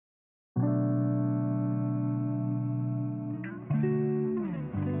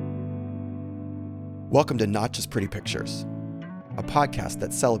Welcome to Not Just Pretty Pictures, a podcast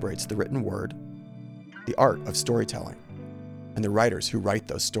that celebrates the written word, the art of storytelling, and the writers who write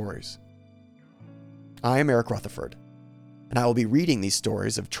those stories. I am Eric Rutherford, and I will be reading these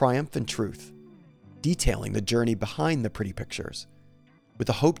stories of triumph and truth, detailing the journey behind the pretty pictures, with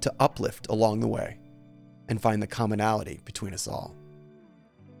the hope to uplift along the way and find the commonality between us all.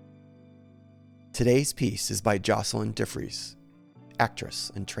 Today's piece is by Jocelyn DeFries,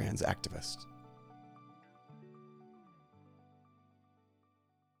 actress and trans activist.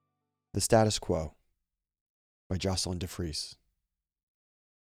 The Status Quo by Jocelyn DeFries.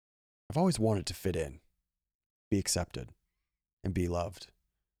 I've always wanted to fit in, be accepted, and be loved.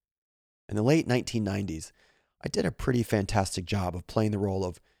 In the late 1990s, I did a pretty fantastic job of playing the role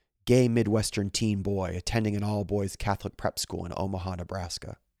of gay Midwestern teen boy attending an all-boys Catholic prep school in Omaha,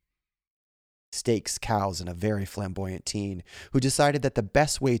 Nebraska. Steaks, cows, and a very flamboyant teen who decided that the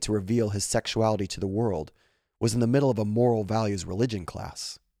best way to reveal his sexuality to the world was in the middle of a moral values religion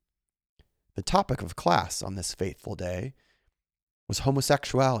class. The topic of class on this fateful day was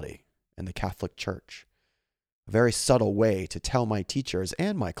homosexuality in the Catholic Church, a very subtle way to tell my teachers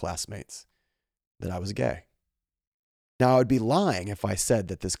and my classmates that I was gay. Now, I would be lying if I said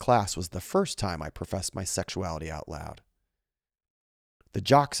that this class was the first time I professed my sexuality out loud. The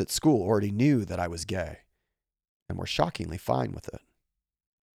jocks at school already knew that I was gay and were shockingly fine with it.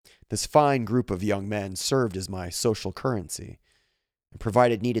 This fine group of young men served as my social currency and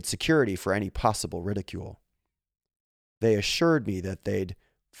provided needed security for any possible ridicule. They assured me that they'd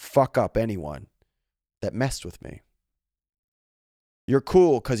fuck up anyone that messed with me. "You're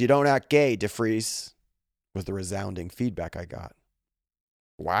cool because you don't act gay, DeFries," was the resounding feedback I got.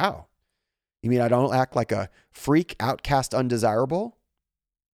 "Wow. You mean I don't act like a freak, outcast, undesirable?"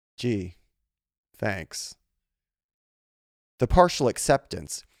 "Gee, thanks." The partial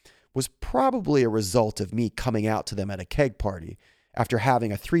acceptance was probably a result of me coming out to them at a keg party after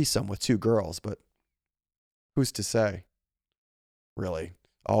having a threesome with two girls, but who's to say? Really,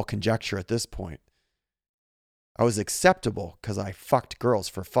 all conjecture at this point. I was acceptable because I fucked girls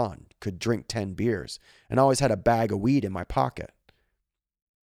for fun, could drink 10 beers, and always had a bag of weed in my pocket.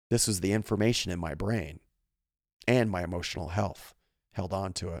 This was the information in my brain, and my emotional health held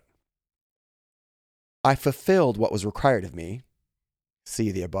on to it. I fulfilled what was required of me.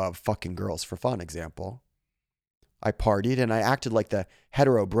 See the above fucking girls for fun example. I partied and I acted like the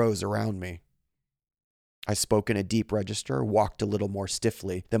hetero bros around me. I spoke in a deep register, walked a little more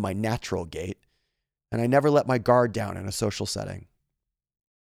stiffly than my natural gait, and I never let my guard down in a social setting.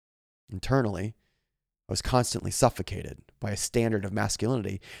 Internally, I was constantly suffocated by a standard of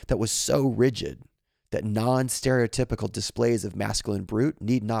masculinity that was so rigid that non-stereotypical displays of masculine brute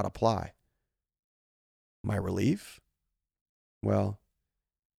need not apply. My relief? Well,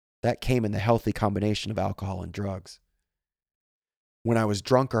 that came in the healthy combination of alcohol and drugs. When I was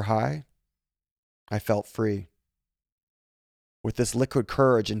drunk or high, I felt free. With this liquid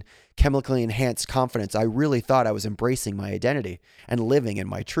courage and chemically enhanced confidence, I really thought I was embracing my identity and living in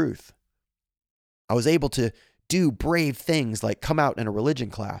my truth. I was able to do brave things like come out in a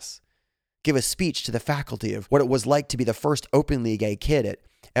religion class, give a speech to the faculty of what it was like to be the first openly gay kid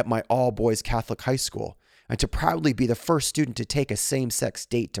at my all-boys Catholic high school, and to proudly be the first student to take a same-sex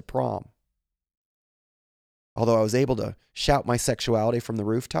date to prom. Although I was able to shout my sexuality from the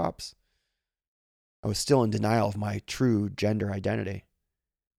rooftops, I was still in denial of my true gender identity.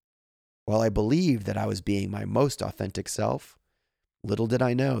 While I believed that I was being my most authentic self, little did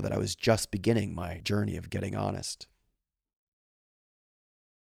I know that I was just beginning my journey of getting honest.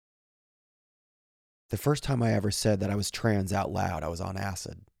 The first time I ever said that I was trans out loud, I was on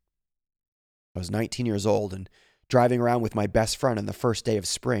acid. I was 19 years old and driving around with my best friend on the first day of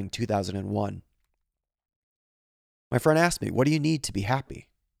spring, 2001. My friend asked me, "What do you need to be happy?"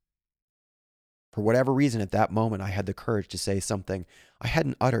 For whatever reason at that moment, I had the courage to say something I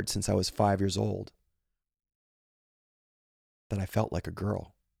hadn't uttered since I was 5 years old. That I felt like a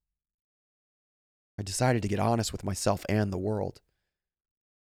girl. I decided to get honest with myself and the world.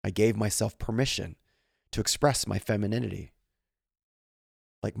 I gave myself permission to express my femininity.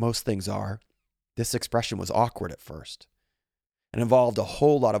 Like most things are, this expression was awkward at first and involved a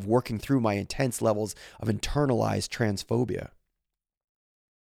whole lot of working through my intense levels of internalized transphobia.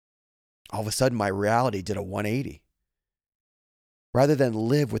 All of a sudden, my reality did a 180. Rather than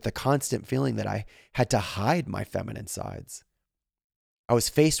live with the constant feeling that I had to hide my feminine sides, I was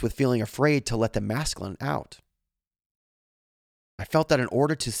faced with feeling afraid to let the masculine out. I felt that in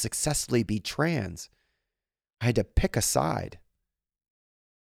order to successfully be trans, I had to pick a side.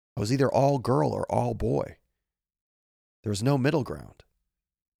 I was either all girl or all boy. There was no middle ground.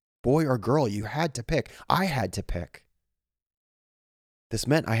 Boy or girl, you had to pick. I had to pick. This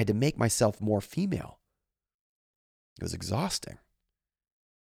meant I had to make myself more female. It was exhausting.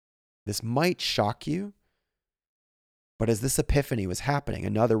 This might shock you, but as this epiphany was happening,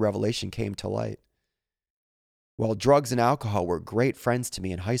 another revelation came to light. While drugs and alcohol were great friends to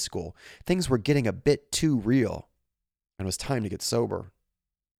me in high school, things were getting a bit too real, and it was time to get sober.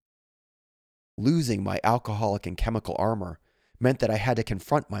 Losing my alcoholic and chemical armor meant that I had to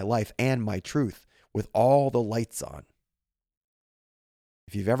confront my life and my truth with all the lights on.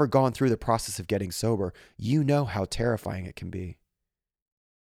 If you've ever gone through the process of getting sober, you know how terrifying it can be.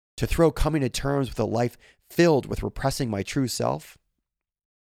 To throw coming to terms with a life filled with repressing my true self,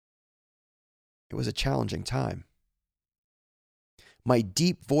 it was a challenging time. My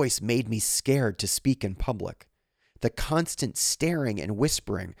deep voice made me scared to speak in public. The constant staring and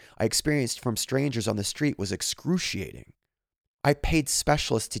whispering I experienced from strangers on the street was excruciating. I paid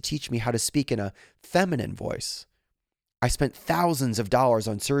specialists to teach me how to speak in a feminine voice. I spent thousands of dollars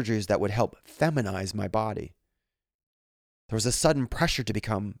on surgeries that would help feminize my body. There was a sudden pressure to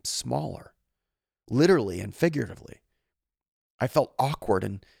become smaller, literally and figuratively. I felt awkward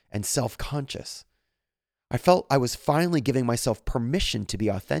and self-conscious. I felt I was finally giving myself permission to be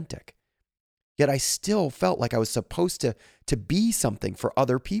authentic. Yet I still felt like I was supposed to be something for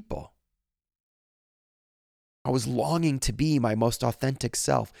other people. I was longing to be my most authentic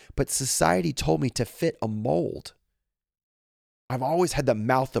self, but society told me to fit a mold. I've always had the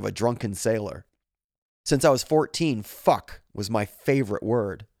mouth of a drunken sailor. Since I was 14, fuck was my favorite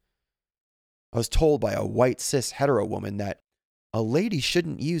word. I was told by a white cis hetero woman that a lady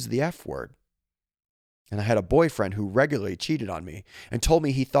shouldn't use the F word. And I had a boyfriend who regularly cheated on me and told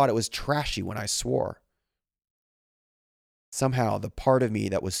me he thought it was trashy when I swore. Somehow, the part of me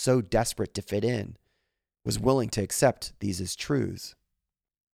that was so desperate to fit in was willing to accept these as truths.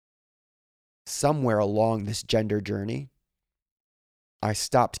 Somewhere along this gender journey, I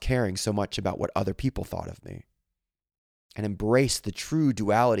stopped caring so much about what other people thought of me and embraced the true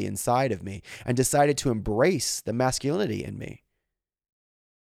duality inside of me and decided to embrace the masculinity in me.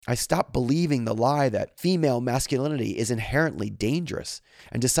 I stopped believing the lie that female masculinity is inherently dangerous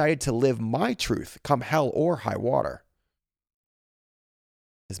and decided to live my truth come hell or high water.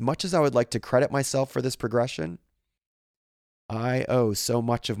 As much as I would like to credit myself for this progression, I owe so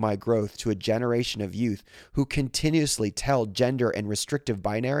much of my growth to a generation of youth who continuously tell gender and restrictive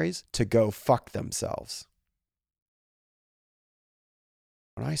binaries to go fuck themselves.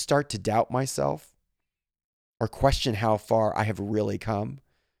 When I start to doubt myself or question how far I have really come,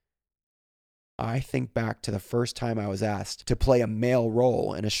 I think back to the first time I was asked to play a male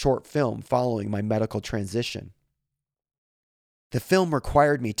role in a short film following my medical transition. The film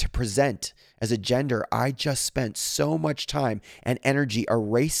required me to present as a gender I just spent so much time and energy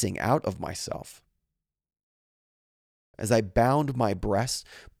erasing out of myself. As I bound my breasts,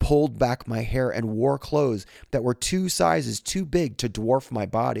 pulled back my hair, and wore clothes that were 2 sizes too big to dwarf my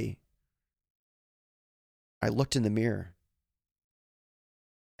body, I looked in the mirror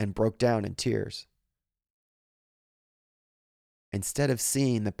and broke down in tears. Instead of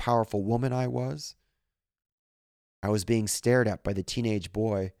seeing the powerful woman I was being stared at by the teenage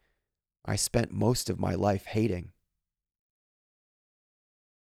boy I spent most of my life hating.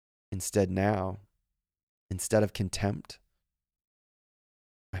 Instead of contempt,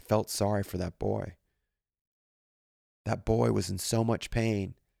 I felt sorry for that boy. That boy was in so much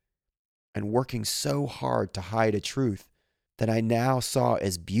pain and working so hard to hide a truth that I now saw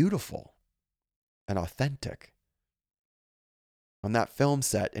as beautiful and authentic. On that film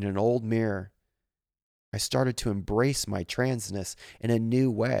set in an old mirror, I started to embrace my transness in a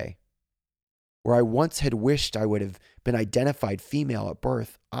new way. Where I once had wished I would have been identified female at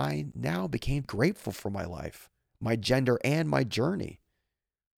birth, I now became grateful for my life, my gender, and my journey.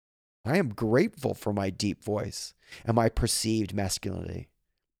 I am grateful for my deep voice and my perceived masculinity.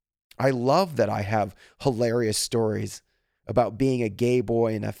 I love that I have hilarious stories about being a gay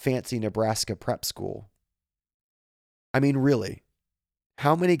boy in a fancy Nebraska prep school. I mean, really.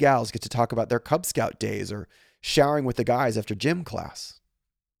 How many gals get to talk about their Cub Scout days or showering with the guys after gym class?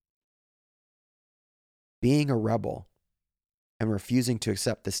 Being a rebel and refusing to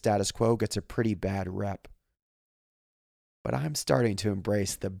accept the status quo gets a pretty bad rep. But I'm starting to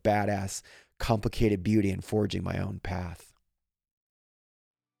embrace the badass, complicated beauty in forging my own path.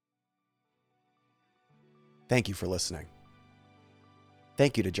 Thank you for listening.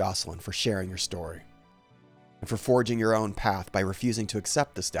 Thank you to Jocelyn for sharing your story and for forging your own path by refusing to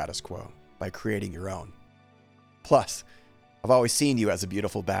accept the status quo, by creating your own. Plus, I've always seen you as a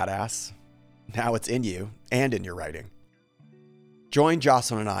beautiful badass. Now it's in you and in your writing. Join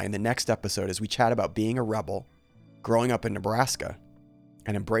Jocelyn and I in the next episode as we chat about being a rebel, growing up in Nebraska,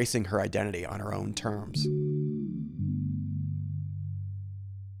 and embracing her identity on her own terms.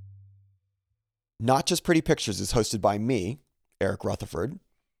 Not Just Pretty Pictures is hosted by me, Eric Rutherford,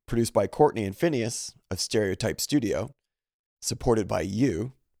 produced by Courtney and Phineas of Stereotype Studio, supported by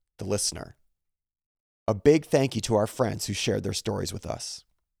you, the listener. A big thank you to our friends who shared their stories with us.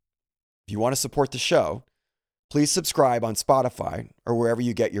 If you want to support the show, please subscribe on Spotify or wherever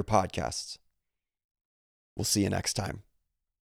you get your podcasts. We'll see you next time.